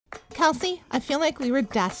Kelsey, I feel like we were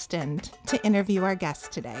destined to interview our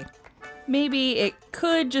guest today. Maybe it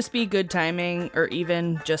could just be good timing or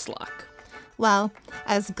even just luck. Well,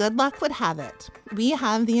 as good luck would have it, we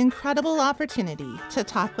have the incredible opportunity to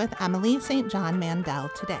talk with Emily St. John Mandel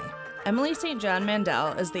today. Emily St. John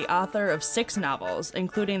Mandel is the author of 6 novels,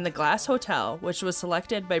 including The Glass Hotel, which was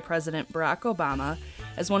selected by President Barack Obama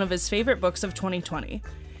as one of his favorite books of 2020,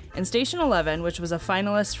 and Station 11, which was a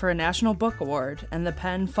finalist for a National Book Award and the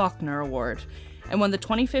Penn Faulkner Award, and won the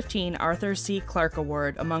 2015 Arthur C. Clarke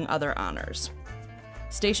Award, among other honors.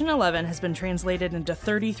 Station 11 has been translated into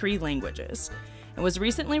 33 languages and was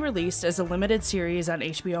recently released as a limited series on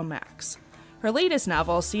HBO Max. Her latest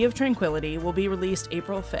novel, Sea of Tranquility, will be released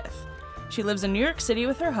April 5th. She lives in New York City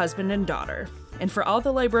with her husband and daughter. And for all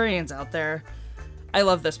the librarians out there, I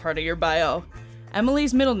love this part of your bio.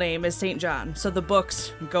 Emily's middle name is St. John, so the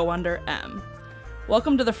books go under M.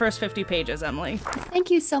 Welcome to the first 50 pages, Emily.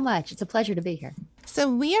 Thank you so much. It's a pleasure to be here.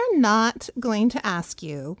 So we are not going to ask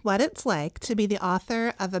you what it's like to be the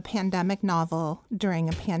author of a pandemic novel during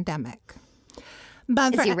a pandemic.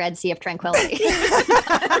 But As you read Sea of Tranquility.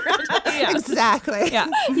 Yeah. Exactly.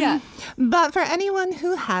 Yeah. But for anyone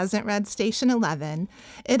who hasn't read Station 11,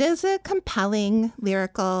 it is a compelling,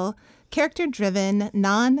 lyrical, character-driven,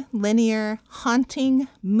 non-linear, haunting,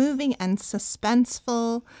 moving, and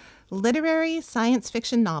suspenseful literary science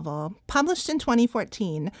fiction novel published in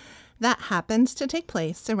 2014 that happens to take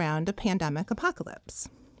place around a pandemic apocalypse.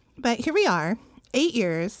 But here we are, 8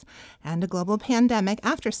 years and a global pandemic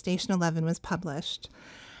after Station 11 was published.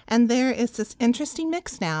 And there is this interesting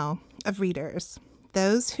mix now of readers,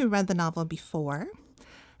 those who read the novel before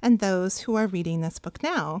and those who are reading this book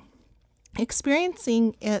now,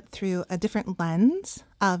 experiencing it through a different lens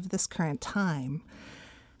of this current time.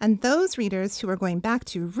 And those readers who are going back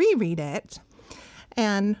to reread it,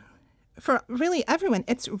 and for really everyone,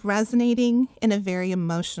 it's resonating in a very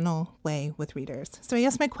emotional way with readers. So I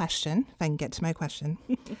guess my question, if I can get to my question,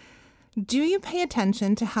 do you pay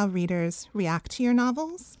attention to how readers react to your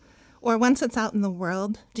novels? Or once it's out in the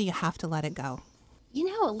world, do you have to let it go? You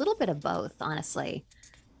know, a little bit of both, honestly.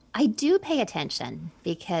 I do pay attention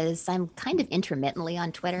because I'm kind of intermittently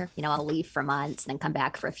on Twitter. You know, I'll leave for months and then come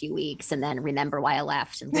back for a few weeks and then remember why I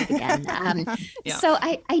left and leave again. Yeah. So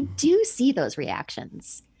I do see those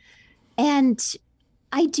reactions. And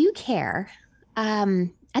I do care.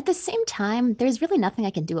 At the same time, there's really nothing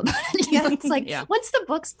I can do about it. You know, it's like once the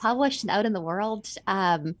book's published and out in the world,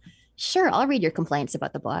 sure, I'll read your complaints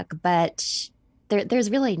about the book, but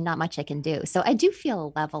there's really not much I can do. So I do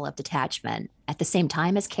feel a level of detachment at the same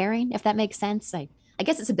time as caring, if that makes sense. I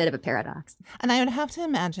guess it's a bit of a paradox. And I would have to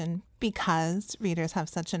imagine, because readers have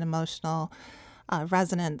such an emotional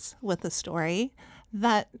resonance with the story,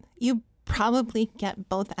 that you probably get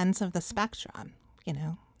both ends of the spectrum. You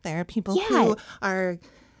know, there are people who are,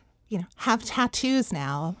 have tattoos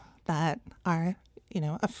now that are,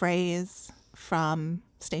 a phrase from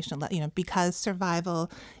Station 11, because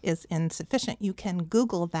survival is insufficient. You can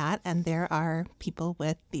Google that, and there are people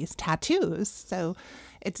with these tattoos. So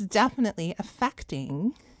it's definitely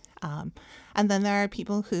affecting. And then there are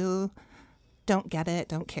people who don't get it,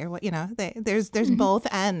 don't care what, there's both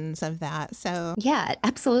ends of that. So yeah,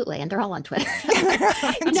 absolutely. And they're all on Twitter.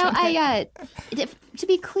 To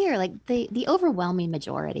be clear, like the overwhelming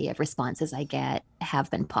majority of responses I get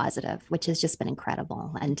have been positive, which has just been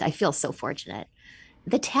incredible. And I feel so fortunate.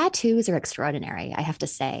 The tattoos are extraordinary, I have to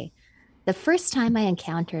say. The first time I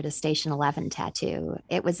encountered a Station 11 tattoo,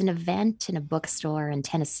 it was an event in a bookstore in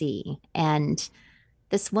Tennessee. And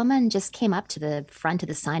this woman just came up to the front of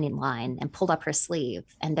the signing line and pulled up her sleeve.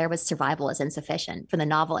 And there was "Survival is Insufficient" for the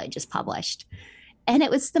novel I just published. And it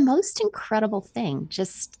was the most incredible thing,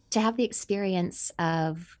 just to have the experience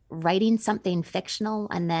of writing something fictional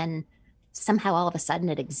and then somehow all of a sudden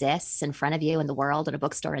it exists in front of you in the world in a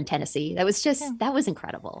bookstore in Tennessee. That was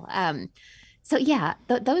incredible. So yeah,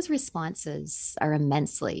 those responses are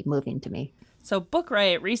immensely moving to me. So Book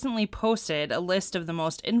Riot recently posted a list of the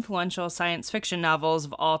most influential science fiction novels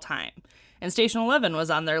of all time. And Station 11 was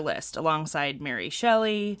on their list alongside Mary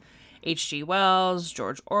Shelley, H.G. Wells,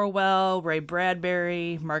 George Orwell, Ray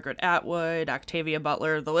Bradbury, Margaret Atwood, Octavia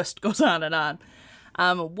Butler. The list goes on and on.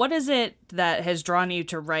 What is it that has drawn you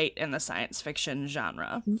to write in the science fiction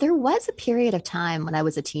genre? There was a period of time when I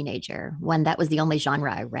was a teenager when that was the only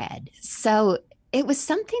genre I read. So it was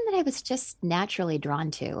something that I was just naturally drawn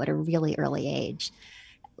to at a really early age.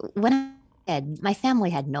 When my family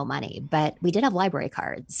had no money, but we did have library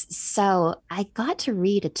cards. So I got to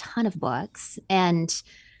read a ton of books. And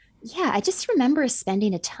yeah, I just remember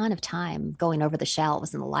spending a ton of time going over the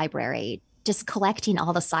shelves in the library, just collecting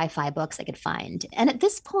all the sci-fi books I could find. And at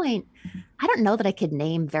this point, I don't know that I could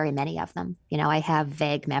name very many of them. I have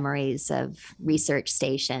vague memories of research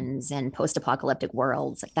stations and post-apocalyptic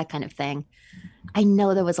worlds, like that kind of thing. I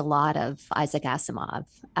know there was a lot of Isaac Asimov.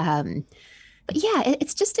 But yeah,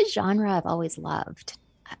 it's just a genre I've always loved.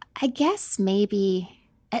 I guess maybe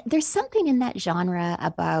there's something in that genre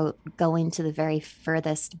about going to the very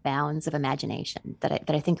furthest bounds of imagination that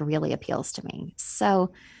I think really appeals to me.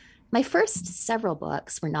 So my first several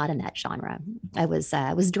books were not in that genre. I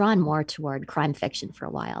was drawn more toward crime fiction for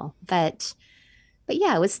a while, but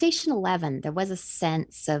yeah, with Station 11, there was a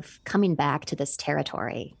sense of coming back to this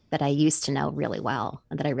territory that I used to know really well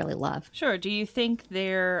and that I really love. Sure. Do you think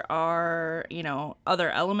there are, other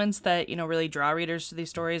elements that, really draw readers to these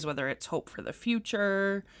stories, whether it's hope for the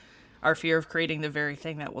future, our fear of creating the very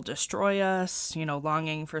thing that will destroy us,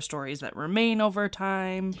 longing for stories that remain over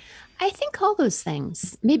time? I think all those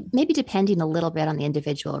things, maybe depending a little bit on the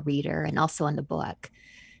individual reader and also on the book.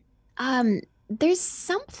 There's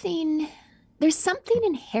something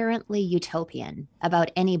inherently utopian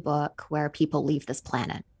about any book where people leave this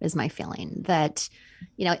planet, is my feeling. That,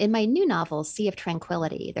 in my new novel, Sea of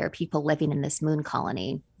Tranquility, there are people living in this moon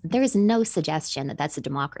colony. There is no suggestion that that's a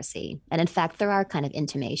democracy. And in fact, there are kind of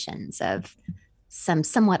intimations of some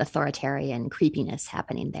somewhat authoritarian creepiness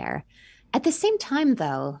happening there. At the same time,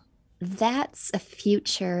 though, that's a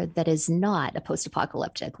future that is not a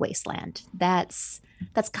post-apocalyptic wasteland. That's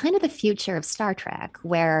kind of the future of Star Trek,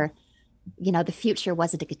 where the future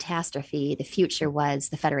wasn't a catastrophe. The future was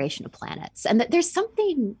the Federation of Planets. And there's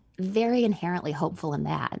something very inherently hopeful in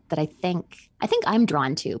that I think I'm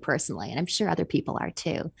drawn to personally, and I'm sure other people are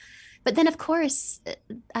too. But then, of course,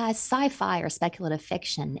 sci-fi or speculative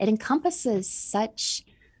fiction, it encompasses such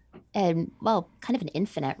kind of an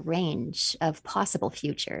infinite range of possible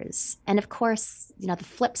futures. And of course, the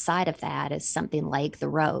flip side of that is something like The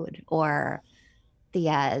Road, or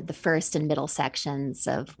the first and middle sections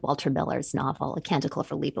of Walter Miller's novel, A Canticle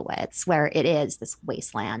for Leibowitz, where it is this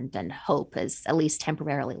wasteland and hope is at least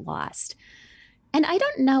temporarily lost. And I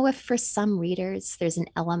don't know if for some readers there's an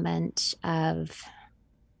element of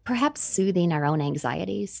perhaps soothing our own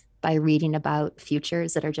anxieties by reading about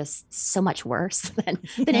futures that are just so much worse than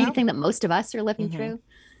anything that most of us are living through.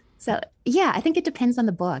 So yeah, I think it depends on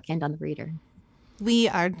the book and on the reader. We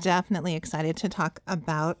are definitely excited to talk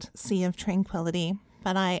about Sea of Tranquility,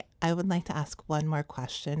 but I would like to ask one more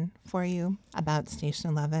question for you about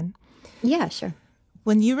Station 11. Yeah, sure.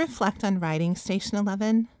 When you reflect on writing Station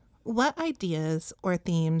 11, what ideas or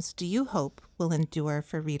themes do you hope will endure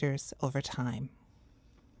for readers over time?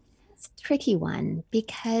 It's a tricky one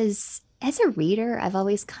because as a reader, I've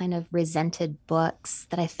always kind of resented books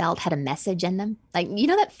that I felt had a message in them. Like,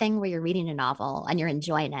 that thing where you're reading a novel and you're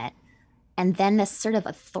enjoying it, and then this sort of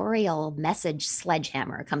authorial message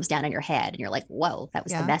sledgehammer comes down on your head and you're like, whoa, that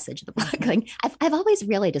was the message of the book. Like, I've always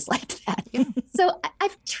really disliked that. So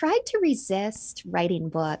I've tried to resist writing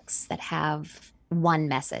books that have one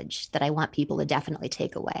message that I want people to definitely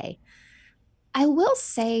take away. I will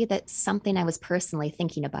say that something I was personally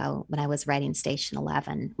thinking about when I was writing Station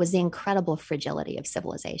 11 was the incredible fragility of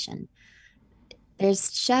civilization. There's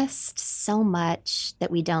just so much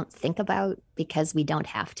that we don't think about because we don't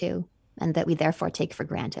have to, and that we therefore take for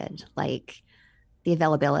granted, like the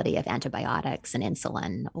availability of antibiotics and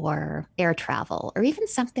insulin, or air travel, or even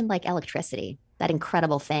something like electricity, that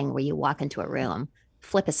incredible thing where you walk into a room,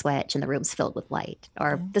 flip a switch, and the room's filled with light,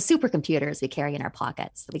 or the supercomputers we carry in our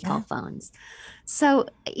pockets that we call phones. So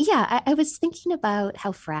yeah, I was thinking about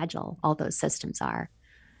how fragile all those systems are.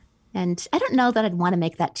 And I don't know that I'd want to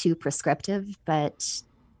make that too prescriptive, but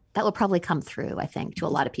that will probably come through, I think, to a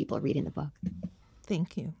lot of people reading the book.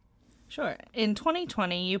 Thank you. Sure. In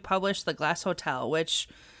 2020, you published The Glass Hotel, which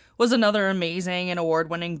was another amazing and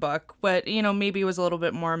award-winning book, but, maybe it was a little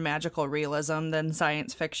bit more magical realism than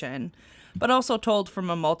science fiction, but also told from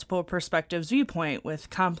a multiple perspectives viewpoint with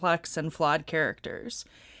complex and flawed characters.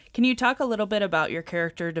 Can you talk a little bit about your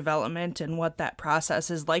character development and what that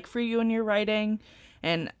process is like for you in your writing?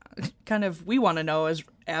 And kind of, we want to know, as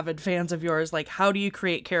avid fans of yours, like, how do you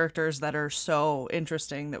create characters that are so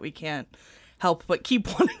interesting that we can't help but keep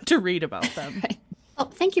wanting to read about them? Right. Oh,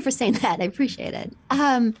 thank you for saying that. I appreciate it.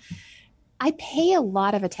 I pay a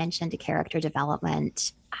lot of attention to character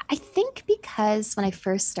development. I think because when I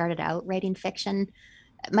first started out writing fiction,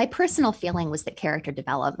 my personal feeling was that character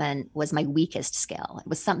development was my weakest skill. It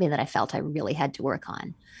was something that I felt I really had to work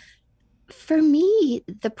on. For me,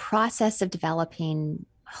 the process of developing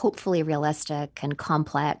hopefully realistic and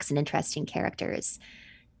complex and interesting characters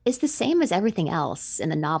is the same as everything else in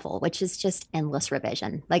the novel, which is just endless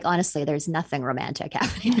revision. Like honestly, there's nothing romantic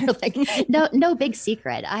happening. Like no big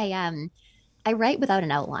secret. I write without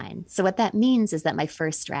an outline. So what that means is that my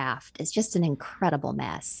first draft is just an incredible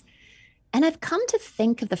mess. And I've come to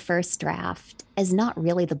think of the first draft as not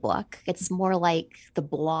really the book. It's more like the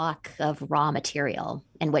block of raw material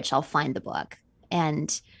in which I'll find the book.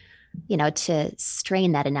 And, you know, to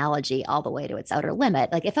strain that analogy all the way to its outer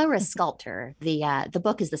limit, like if I were a sculptor, the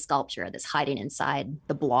book is the sculpture that's hiding inside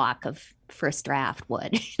the block of first draft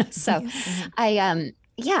wood. So I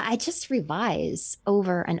just revise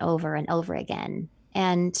over and over and over again.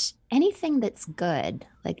 And anything that's good,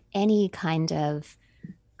 like any kind of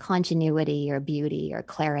continuity or beauty or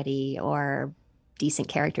clarity or decent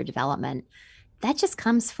character development, that just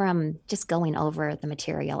comes from just going over the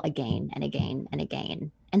material again and again and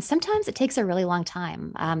again. And sometimes it takes a really long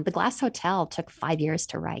time. The Glass Hotel took 5 years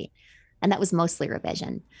to write, and that was mostly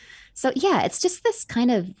revision. So yeah, it's just this kind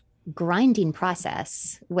of grinding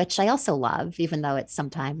process, which I also love, even though it's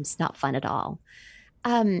sometimes not fun at all.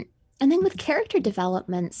 And then with character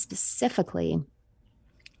development specifically,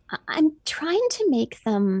 I'm trying to make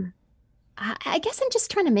them, I guess I'm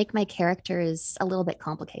just trying to make my characters a little bit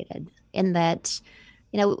complicated in that,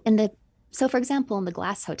 you know, so for example, in the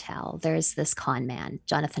Glass Hotel, there's this con man,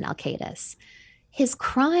 Jonathan Alcaides. His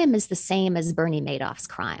crime is the same as Bernie Madoff's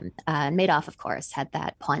crime. Madoff, of course, had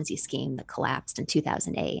that Ponzi scheme that collapsed in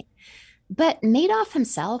 2008. But Madoff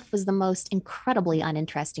himself was the most incredibly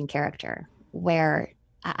uninteresting character, where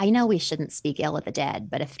I know we shouldn't speak ill of the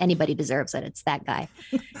dead, but if anybody deserves it, it's that guy.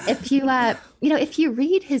 If you, if you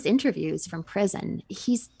read his interviews from prison,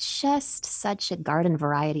 he's just such a garden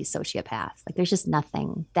variety sociopath. Like there's just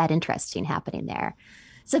nothing that interesting happening there.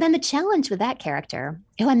 So then the challenge with that character,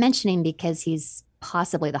 who I'm mentioning because he's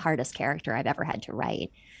possibly the hardest character I've ever had to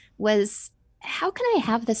write, was how can I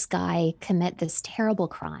have this guy commit this terrible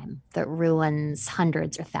crime that ruins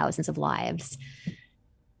hundreds or thousands of lives,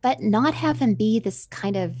 but not have him be this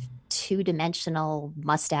kind of two-dimensional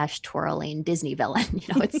mustache twirling Disney villain?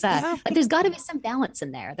 You know, it's like there's got to be some balance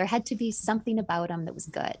in there. There had to be something about him that was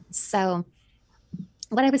good. So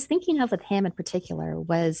what I was thinking of with him in particular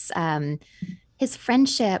was his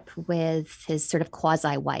friendship with his sort of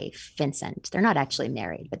quasi-wife, Vincent. They're not actually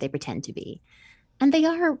married, but they pretend to be. And they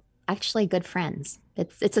are actually good friends.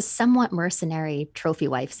 It's a somewhat mercenary trophy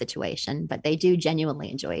wife situation, but they do genuinely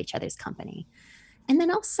enjoy each other's company. And then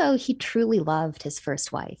also he truly loved his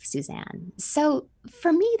first wife, Suzanne. So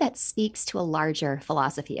for me, that speaks to a larger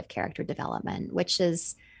philosophy of character development, which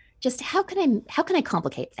is just how can I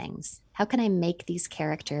complicate things? How can I make these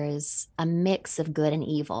characters a mix of good and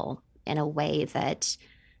evil in a way that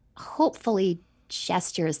hopefully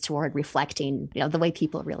gestures toward reflecting, you know, the way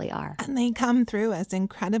people really are. And they come through as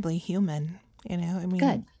incredibly human, you know, I mean.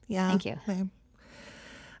 Good. Yeah. Thank you.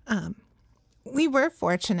 We were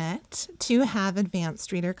fortunate to have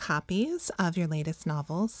advanced reader copies of your latest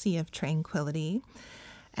novel, Sea of Tranquility.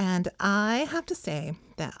 And I have to say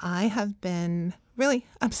that I have been really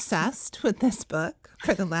obsessed with this book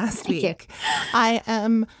for the last week. I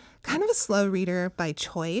am kind of a slow reader by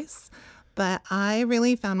choice, but I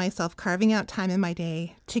really found myself carving out time in my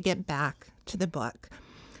day to get back to the book.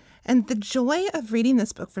 And the joy of reading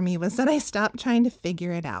this book for me was that I stopped trying to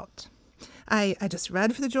figure it out. I just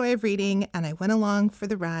read for the joy of reading, and I went along for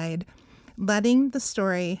the ride, letting the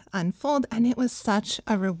story unfold, and it was such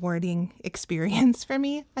a rewarding experience for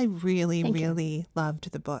me. I really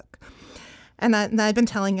loved the book. And I've been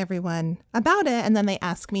telling everyone about it, and then they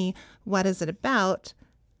ask me, what is it about?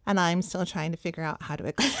 And I'm still trying to figure out how to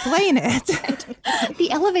explain it. The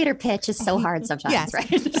elevator pitch is so hard sometimes, yes.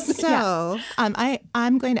 Right? So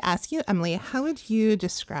I'm going to ask you, Emily, how would you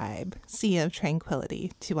describe Sea of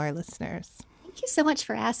Tranquility to our listeners? Thank you so much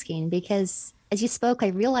for asking, because as you spoke, I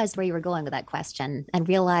realized where you were going with that question and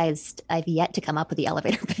realized I've yet to come up with the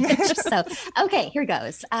elevator pitch. So, okay, here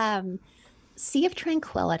goes. Sea of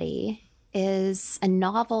Tranquility is a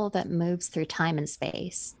novel that moves through time and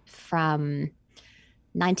space from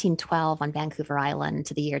 1912 on Vancouver Island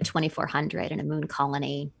to the year 2400 in a moon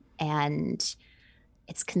colony. And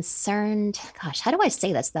it's concerned, gosh, how do I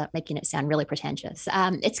say this without making it sound really pretentious?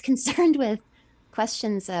 It's concerned with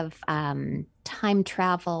questions of time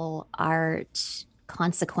travel, art,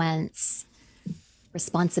 consequence,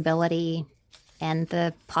 responsibility, and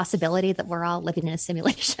the possibility that we're all living in a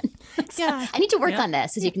simulation. So Yeah. I need to work on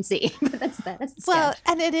this, as you can see. But that's the Well, sketch.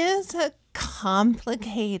 and it is a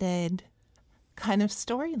complicated kind of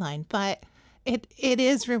storyline, but it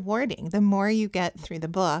is rewarding. The more you get through the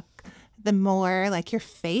book, the more like your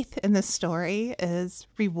faith in the story is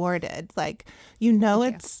rewarded. Like, you know,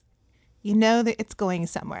 You know that it's going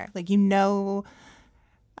somewhere. Like, you know,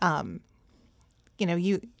 I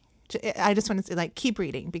just want to say, like, keep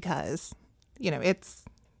reading because,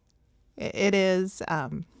 it is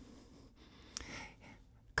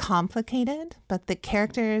complicated, but the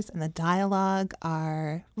characters and the dialogue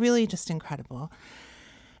are really just incredible.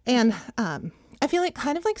 And I feel like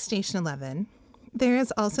kind of like Station 11, there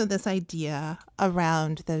is also this idea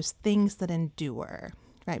around those things that endure,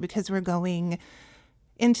 right? Because we're going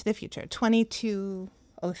into the future,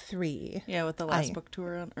 2203. Yeah, with the last book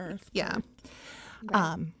tour on Earth. Yeah.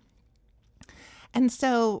 Right. And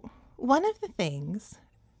so one of the things,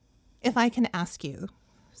 if I can ask you,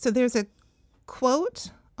 so there's a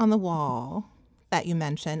quote on the wall that you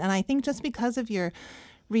mentioned, and I think just because of your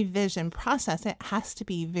revision process, it has to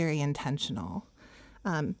be very intentional.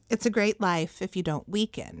 It's a great life if you don't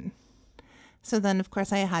weaken. So then, of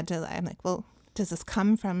course, I'm like, well, does this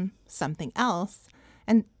come from something else?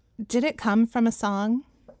 And did it come from a song?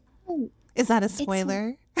 Is that a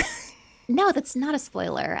spoiler? No, that's not a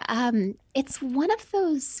spoiler. It's one of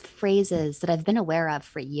those phrases that I've been aware of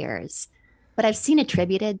for years, but I've seen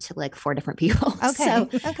attributed to like 4 different people. Okay. So,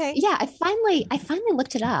 Okay. yeah, I finally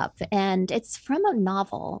looked it up, and it's from a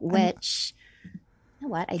novel, which, you know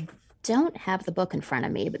what, I don't have the book in front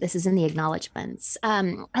of me, but this is in the acknowledgments. I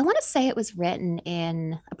want to say it was written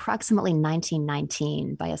in approximately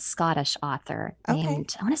 1919 by a Scottish author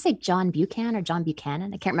named, I want to say John Buchanan. I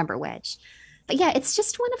can't remember which. But yeah, it's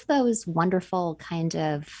just one of those wonderful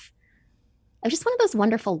just one of those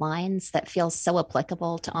wonderful lines that feels so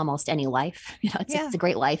applicable to almost any life. It's a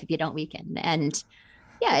great life if you don't weaken. And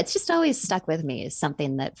yeah, it's just always stuck with me as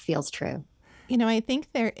something that feels true. I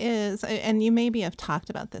think there is, and you maybe have talked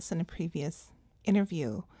about this in a previous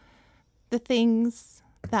interview, the things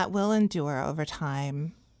that will endure over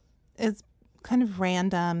time is kind of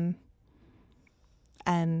random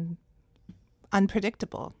and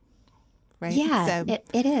unpredictable, right? Yeah,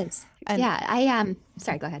 it is. And, yeah,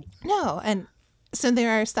 sorry, go ahead. No, and so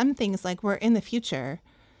there are some things like we're in the future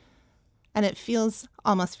and it feels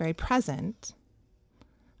almost very present.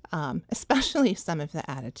 Especially some of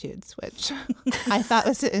the attitudes, which I thought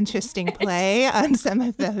was an interesting play on some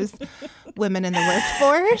of those women in the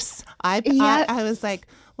workforce. I was like,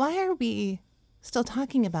 why are we still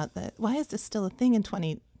talking about that? Why is this still a thing in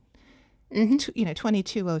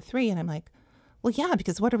 2203? And I'm like, well, yeah,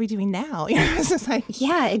 because what are we doing now? It's just like,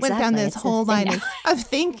 yeah, exactly. Went down this whole line of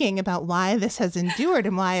thinking about why this has endured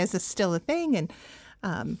and why is this still a thing. And,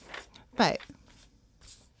 but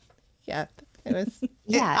yeah. It was,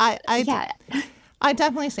 I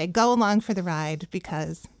definitely say go along for the ride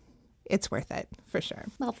because it's worth it for sure.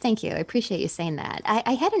 Well, thank you. I appreciate you saying that.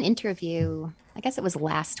 I had an interview, I guess it was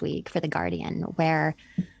last week for The Guardian, where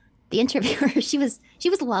the interviewer, she was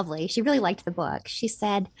lovely. She really liked the book. She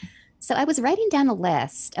said, so I was writing down a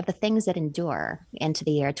list of the things that endure into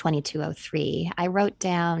the year 2203. I wrote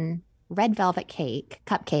down red velvet cake,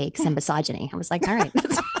 cupcakes, and misogyny. I was like, all right.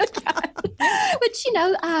 Which,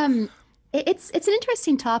 it's an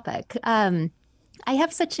interesting topic. I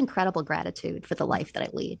have such incredible gratitude for the life that I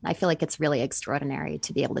lead. I feel like it's really extraordinary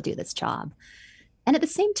to be able to do this job. And at the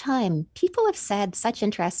same time, people have said such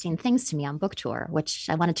interesting things to me on book tour, which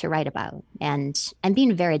I wanted to write about. And I'm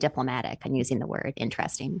being very diplomatic on using the word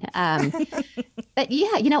interesting. But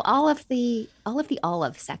yeah, all of the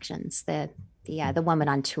olive sections, the woman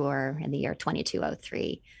on tour in the year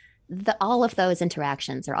 2203, all of those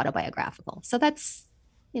interactions are autobiographical. So that's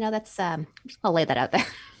I'll lay that out there.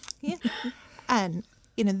 Yeah. And,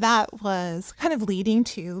 that was kind of leading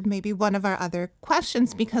to maybe one of our other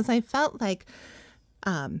questions, because I felt like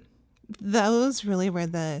those really were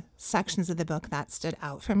the sections of the book that stood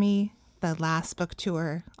out for me, the last book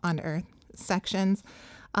tour on Earth sections.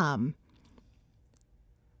 And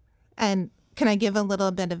can I give a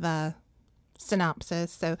little bit of a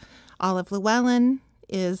synopsis? So Olive Llewellyn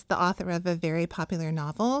is the author of a very popular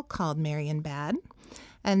novel called Marion Bad.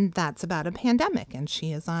 And that's about a pandemic. And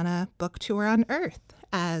she is on a book tour on Earth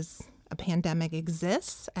as a pandemic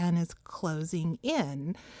exists and is closing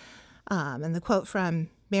in. And the quote from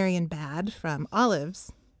Marion Bad from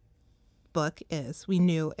Olive's book is, "We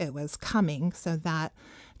knew it was coming." So that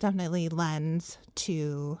definitely lends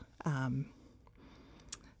to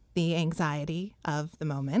the anxiety of the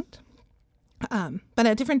moment. But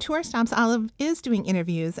at different tour stops, Olive is doing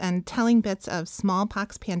interviews and telling bits of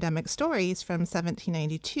smallpox pandemic stories from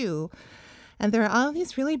 1792. And there are all of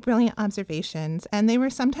these really brilliant observations, and they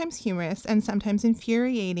were sometimes humorous and sometimes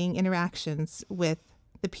infuriating interactions with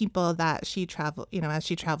the people that she as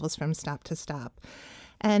she travels from stop to stop.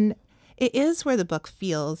 And it is where the book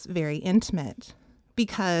feels very intimate,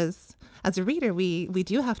 because as a reader, we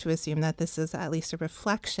do have to assume that this is at least a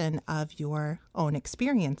reflection of your own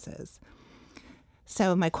experiences.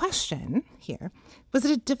 So my question here, was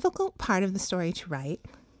it a difficult part of the story to write?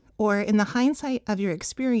 Or in the hindsight of your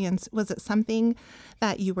experience, was it something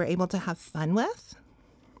that you were able to have fun with?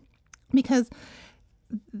 Because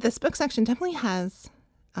this book section definitely has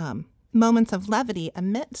moments of levity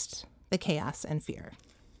amidst the chaos and fear.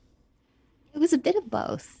 It was a bit of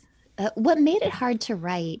both. What made it hard to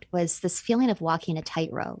write was this feeling of walking a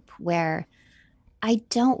tightrope where I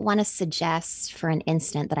don't want to suggest for an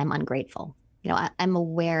instant that I'm ungrateful. I'm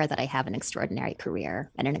aware that I have an extraordinary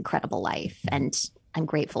career and an incredible life, and I'm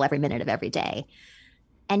grateful every minute of every day.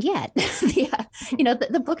 And yet,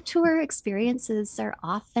 the book tour experiences are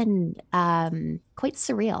often quite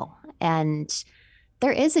surreal. And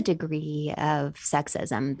there is a degree of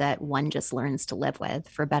sexism that one just learns to live with,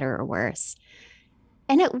 for better or worse.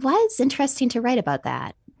 And it was interesting to write about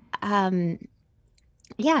that. A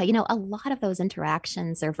lot of those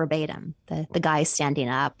interactions are verbatim. The guy standing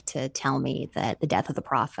up to tell me that the death of the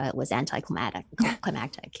prophet was anticlimactic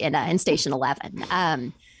in Station 11.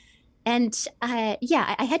 I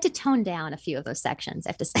had to tone down a few of those sections, I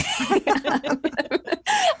have to say,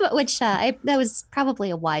 that was probably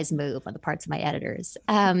a wise move on the parts of my editors.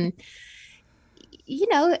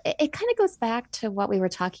 It kind of goes back to what we were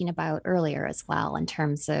talking about earlier as well, in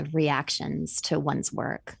terms of reactions to one's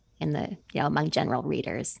work among general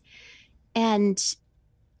readers. And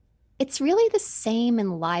it's really the same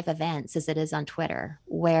in live events as it is on Twitter,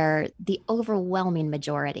 where the overwhelming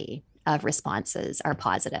majority of responses are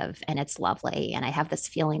positive, and it's lovely. And I have this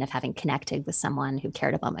feeling of having connected with someone who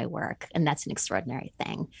cared about my work, and that's an extraordinary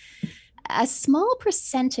thing. A small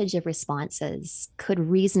percentage of responses could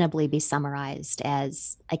reasonably be summarized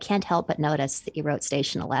as, I can't help but notice that you wrote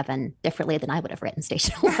Station 11 differently than I would have written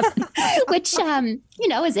Station 11, which,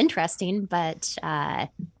 is interesting, but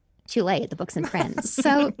too late, the book's in print.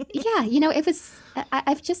 So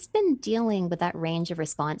I've just been dealing with that range of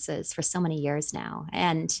responses for so many years now.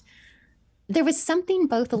 And there was something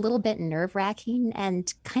both a little bit nerve-wracking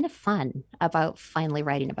and kind of fun about finally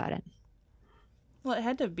writing about it. Well, it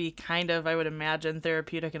had to be kind of, I would imagine,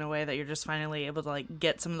 therapeutic in a way that you're just finally able to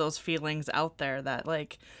get some of those feelings out there that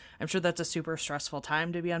I'm sure that's a super stressful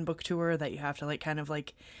time to be on book tour, that you have to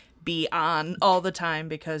be on all the time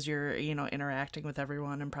because you're, interacting with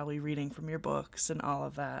everyone and probably reading from your books and all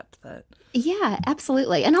of that. Yeah,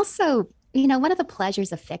 absolutely. And also, one of the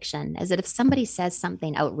pleasures of fiction is that if somebody says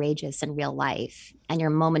something outrageous in real life and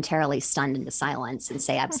you're momentarily stunned into silence and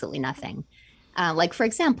say absolutely nothing. For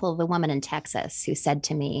example, the woman in Texas who said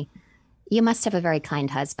to me, "You must have a very kind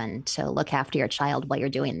husband to look after your child while you're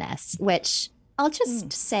doing this," which I'll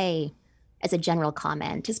just say as a general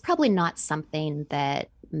comment is probably not something that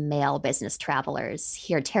male business travelers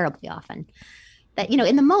hear terribly often. That,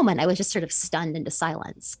 in the moment I was just sort of stunned into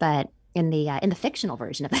silence, but in the fictional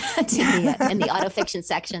version of that, in the autofiction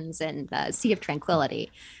sections and Sea of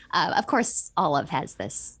Tranquility, of course, Olive has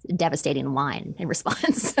this devastating line in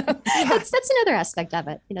response. So that's another aspect of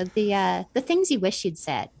it. The things you wish you'd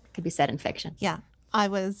said could be said in fiction. Yeah, I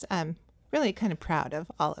was really kind of proud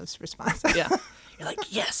of Olive's response. Yeah, you're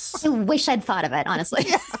like, yes. I wish I'd thought of it, honestly.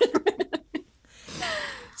 Yeah.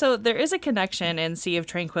 So there is a connection in Sea of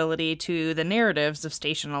Tranquility to the narratives of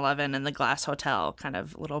Station 11 and the Glass Hotel, kind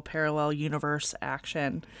of little parallel universe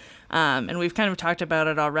action. And we've kind of talked about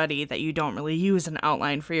it already, that you don't really use an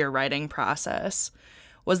outline for your writing process.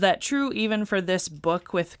 Was that true even for this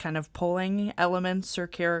book with kind of pulling elements or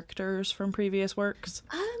characters from previous works?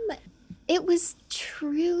 It was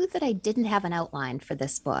true that I didn't have an outline for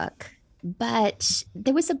this book. But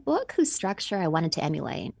there was a book whose structure I wanted to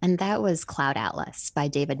emulate, and that was Cloud Atlas by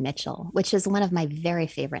David Mitchell, which is one of my very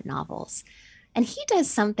favorite novels. And he does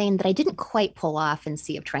something that I didn't quite pull off in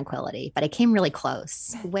Sea of Tranquility, but I came really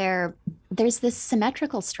close, where there's this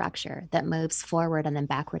symmetrical structure that moves forward and then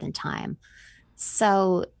backward in time.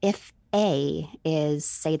 So if A is,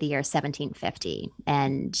 say, the year 1750,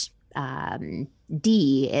 and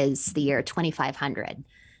D is the year 2500,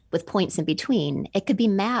 with points in between, it could be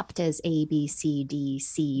mapped as A, B, C, D,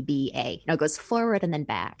 C, B, A. It goes forward and then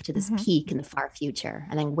back to this peak in the far future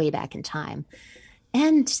and then way back in time.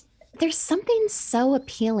 And there's something so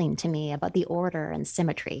appealing to me about the order and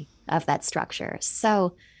symmetry of that structure.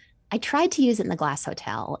 So I tried to use it in the Glass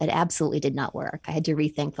Hotel. It absolutely did not work. I had to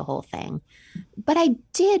rethink the whole thing. But I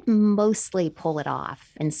did mostly pull it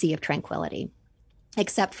off in Sea of Tranquility,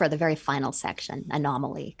 except for the very final section.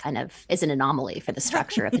 Anomaly kind of is an anomaly for the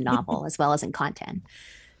structure of the novel as well as in content.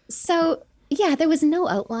 So yeah, there was no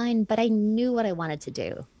outline, but I knew what I wanted to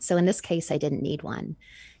do. So in this case, I didn't need one.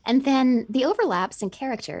 And then the overlaps in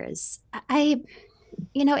characters,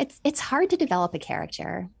 it's hard to develop a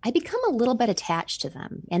character. I become a little bit attached to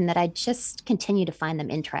them in that I just continue to find them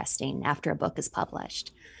interesting after a book is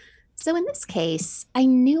published. So in this case, I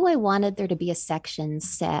knew I wanted there to be a section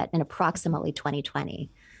set in approximately 2020.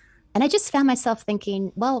 And I just found myself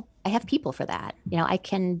thinking, well, I have people for that. I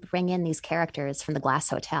can bring in these characters from the Glass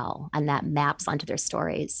Hotel, and that maps onto their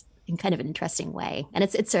stories in kind of an interesting way. And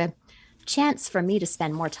it's a chance for me to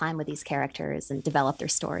spend more time with these characters and develop their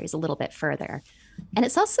stories a little bit further. And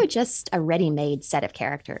it's also just a ready-made set of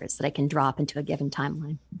characters that I can drop into a given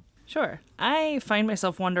timeline. Sure. I find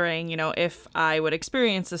myself wondering, if I would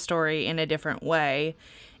experience the story in a different way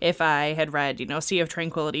if I had read, Sea of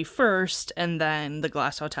Tranquility first, and then The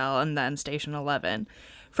Glass Hotel, and then Station 11.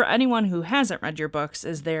 For anyone who hasn't read your books,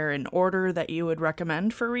 is there an order that you would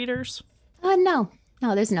recommend for readers? No,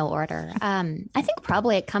 there's no order. I think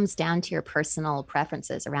probably it comes down to your personal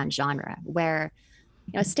preferences around genre, where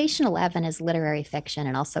Station 11 is literary fiction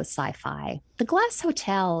and also sci-fi. The Glass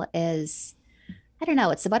Hotel is, I don't know,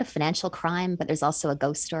 it's about a financial crime, but there's also a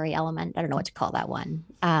ghost story element. I don't know what to call that one.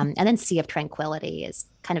 And then Sea of Tranquility is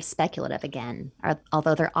kind of speculative again,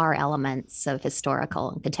 although there are elements of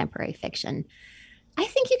historical and contemporary fiction. I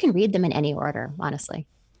think you can read them in any order, honestly.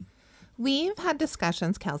 We've had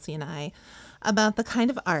discussions, Kelsey and I, about the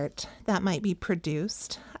kind of art that might be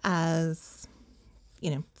produced as,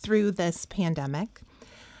 through this pandemic.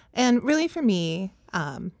 And really for me,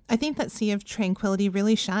 I think that Sea of Tranquility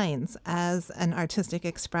really shines as an artistic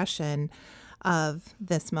expression of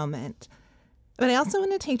this moment. But I also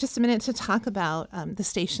want to take just a minute to talk about the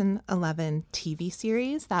Station 11 TV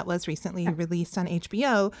series that was recently released on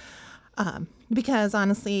HBO, because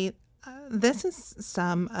honestly, this is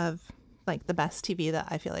some of the best TV that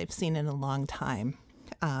I feel I've seen in a long time.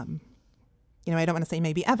 I don't want to say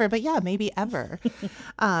maybe ever, but yeah, maybe ever.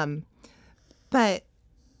 But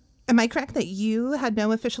am I correct that you had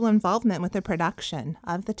no official involvement with the production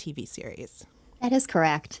of the TV series? That is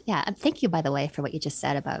correct. Yeah. Thank you, by the way, for what you just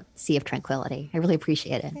said about Sea of Tranquility. I really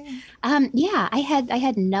appreciate it. Yeah, I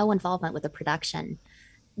had no involvement with the production.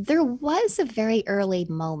 There was a very early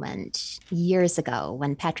moment years ago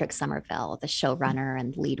when Patrick Somerville, the showrunner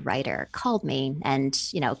and lead writer, called me and,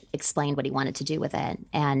 explained what he wanted to do with it.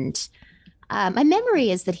 And my memory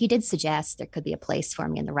is that he did suggest there could be a place for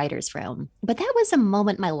me in the writer's room. But that was a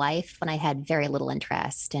moment in my life when I had very little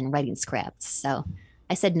interest in writing scripts. So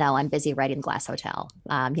I said, no, I'm busy writing Glass Hotel.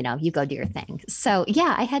 You go do your thing. So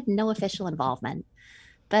yeah, I had no official involvement.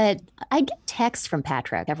 But I get texts from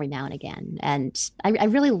Patrick every now and again. And I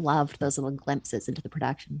really loved those little glimpses into the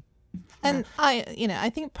production. And I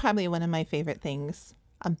think probably one of my favorite things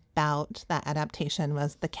about that adaptation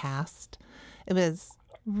was the cast. It was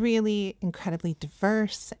really incredibly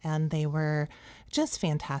diverse, and they were just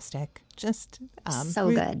fantastic. Just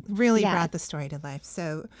so good. Really brought the story to life.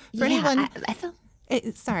 So for anyone, I felt.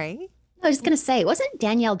 Sorry. I was just going to say, wasn't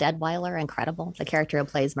Danielle Deadweiler incredible? The character who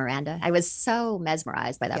plays Miranda. I was so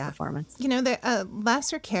mesmerized by that performance. The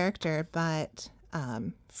lesser character, but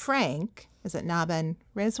Frank, is it Nabin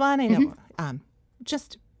Rizwan? I know,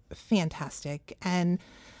 just fantastic. And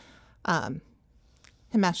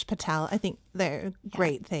Himesh Patel, I think they're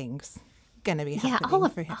great things going to be happening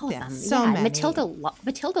for him. All of them. So many.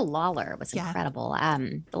 Matilda Lawler was incredible.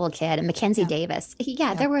 The little kid, and Mackenzie Davis.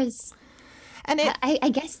 There was. And I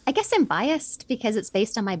guess I'm biased because it's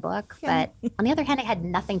based on my book, but on the other hand, it had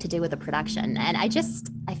nothing to do with the production. And I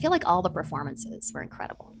feel like all the performances were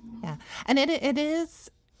incredible. Yeah. And it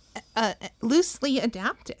is loosely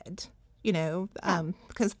adapted,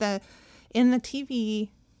 because in the TV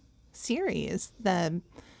series, the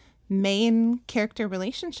main character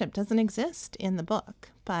relationship doesn't exist in the book,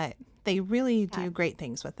 but they really do great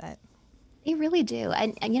things with it. They really do.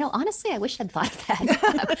 And honestly, I wish I'd thought of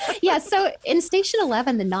that. So in Station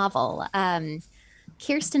 11, the novel,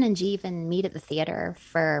 Kirsten and Jeevan meet at the theater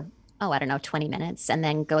for, 20 minutes and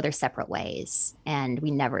then go their separate ways. And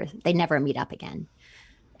they never meet up again.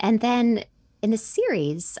 And then in the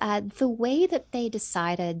series, the way that they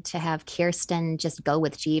decided to have Kirsten just go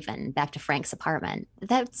with Jeevan back to Frank's apartment,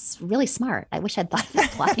 that's really smart. I wish I'd thought of that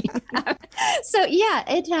plotting.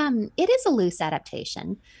 It is a loose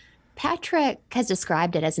adaptation. Patrick has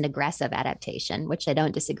described it as an aggressive adaptation, which I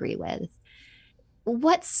don't disagree with.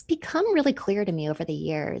 What's become really clear to me over the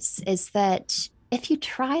years is that if you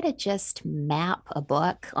try to just map a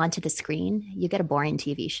book onto the screen, you get a boring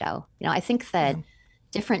TV show. I think that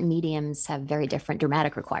different mediums have very different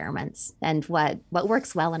dramatic requirements, and what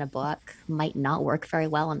works well in a book might not work very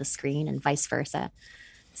well on the screen, and vice versa.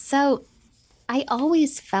 So I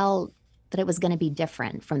always felt that it was going to be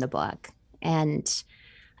different from the book. And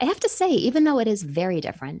I have to say, even though it is very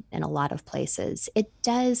different in a lot of places, it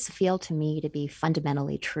does feel to me to be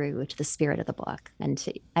fundamentally true to the spirit of the book. And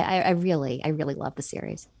I really love the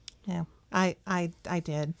series. Yeah, I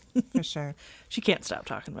did, for sure. She can't stop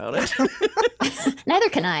talking about it. Neither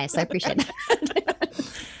can I, so I appreciate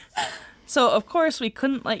that. So, of course, we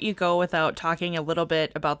couldn't let you go without talking a little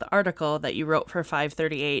bit about the article that you wrote for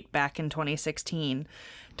 538 back in 2016,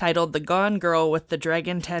 titled "The Gone Girl with the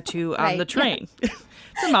Dragon Tattoo on the Train." Yeah.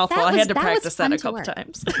 It's a mouthful. I had to practice that a couple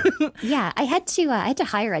times. Yeah, I had to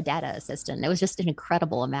hire a data assistant. It was just an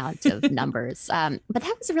incredible amount of numbers, but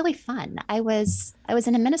that was really fun. I was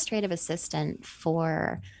an administrative assistant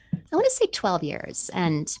for, I want to say, 12 years,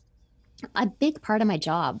 and a big part of my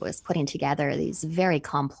job was putting together these very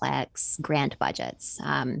complex grant budgets.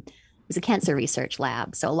 It was a cancer research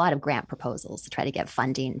lab, so a lot of grant proposals to try to get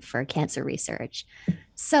funding for cancer research.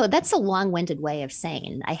 So that's a long-winded way of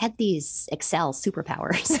saying I had these Excel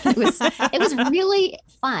superpowers. It was really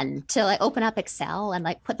fun to like open up Excel and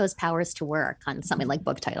like put those powers to work on something like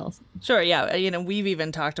book titles. Sure, yeah. You know, we've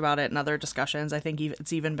even talked about it in other discussions. I think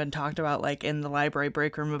it's even been talked about like in the library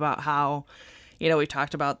break room about how, you know, we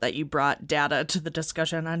talked about that you brought data to the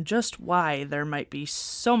discussion on just why there might be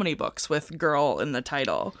so many books with girl in the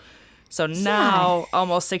title. So now,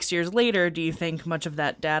 almost 6 years later, do you think much of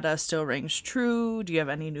that data still rings true? Do you have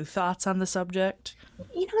any new thoughts on the subject?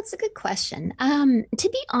 You know, it's a good question. To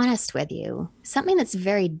be honest with you, something that's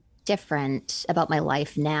very different about my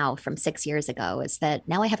life now from 6 years ago is that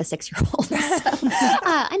now I have a 6-year-old. So,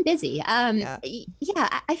 I'm busy.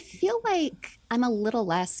 Yeah, I feel like I'm a little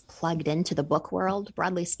less plugged into the book world,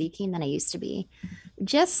 broadly speaking, than I used to be,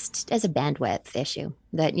 just as a bandwidth issue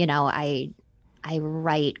that, you know, I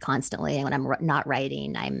write constantly, and when I'm not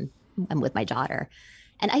writing, I'm with my daughter.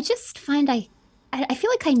 And I just find I feel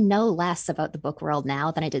like I know less about the book world now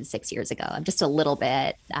than I did 6 years ago. I'm just a little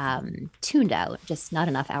bit tuned out, just not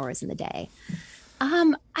enough hours in the day.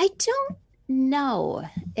 I don't know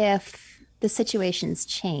if the situation's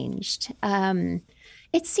changed.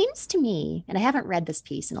 It seems to me, and I haven't read this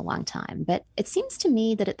piece in a long time, but it seems to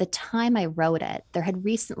me that at the time I wrote it, there had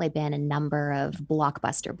recently been a number of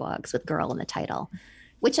blockbuster books with girl in the title,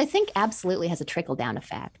 which I think absolutely has a trickle-down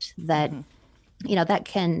effect that, you know, that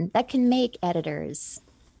can make editors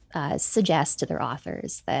suggest to their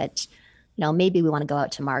authors that, you know, maybe we want to go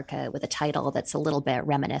out to market with a title that's a little bit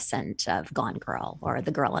reminiscent of Gone Girl or The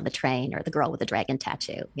Girl on the Train or The Girl with the Dragon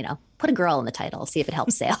Tattoo. You know, put a girl in the title, see if it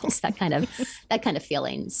helps sales. that kind of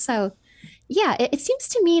feeling. So, yeah, it seems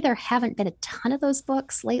to me there haven't been a ton of those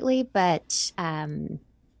books lately, but on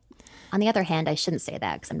the other hand, I shouldn't say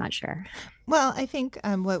that because I'm not sure. Well, I think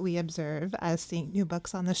what we observe as seeing new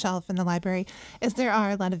books on the shelf in the library is there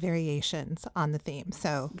are a lot of variations on the theme.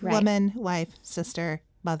 So, woman, wife, sister,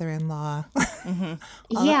 mother-in-law.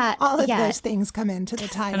 All of those things come into the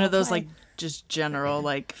title. And are those like just general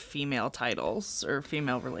like female titles or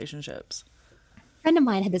female relationships? A friend of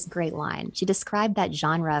mine had this great line. She described that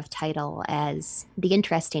genre of title as the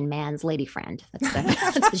interesting man's lady friend.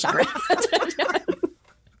 That's the genre.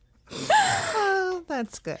 Oh,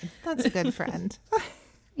 that's good. That's a good friend.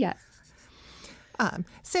 Yeah.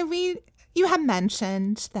 So you have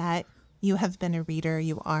mentioned that you have been a reader.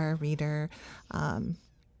 You are a reader.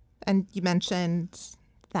 And you mentioned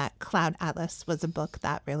that Cloud Atlas was a book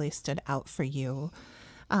that really stood out for you.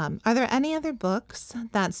 Are there any other books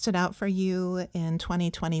that stood out for you in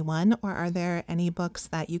 2021, or are there any books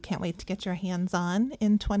that you can't wait to get your hands on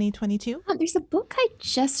in 2022? There's a book I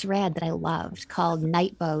just read that I loved called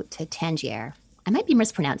Night Boat to Tangier. I might be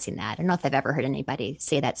mispronouncing that. I don't know if I've ever heard anybody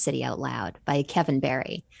say that city out loud, by Kevin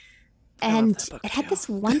Barry. And it had this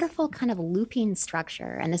wonderful kind of looping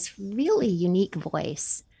structure and this really unique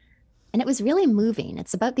voice. And it was really moving.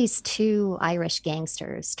 It's about these two Irish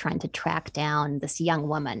gangsters trying to track down this young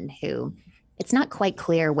woman who, it's not quite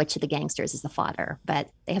clear which of the gangsters is the father, but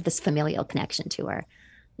they have this familial connection to her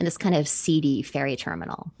in this kind of seedy ferry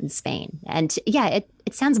terminal in Spain. And yeah, it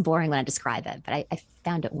sounds boring when I describe it, but I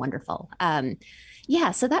found it wonderful.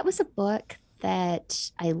 So that was a book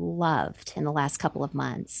that I loved in the last couple of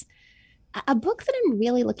months. A book that I'm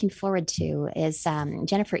really looking forward to is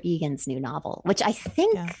Jennifer Egan's new novel, which I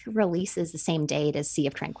think releases the same date as Sea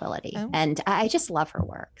of Tranquility. Oh. And I just love her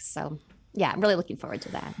work. So, yeah, I'm really looking forward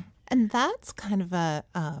to that. And that's kind of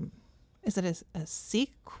is it a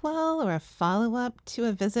sequel or a follow-up to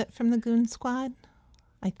A Visit from the Goon Squad?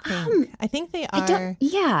 I think they are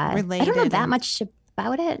related. I don't know that much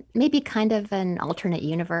about it. Maybe kind of an alternate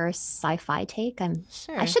universe sci-fi take.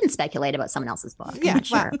 I shouldn't speculate about someone else's book. I'm not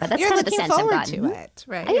sure, but that's kind of the sense I've gotten. To it,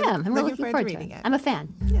 right? I am. I'm really looking forward to reading it. I'm a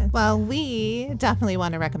fan. Yeah. Well, we definitely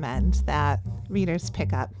want to recommend that readers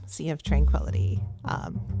pick up Sea of Tranquility.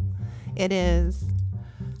 It is,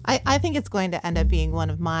 I think it's going to end up being one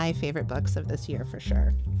of my favorite books of this year for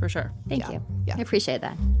sure. For sure. Thank you. Yeah. I appreciate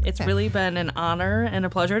that. It's really been an honor and a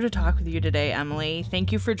pleasure to talk with you today, Emily.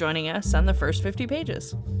 Thank you for joining us on the first 50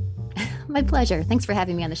 pages. My pleasure. Thanks for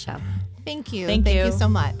having me on the show. Thank you. Thank you so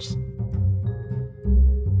much.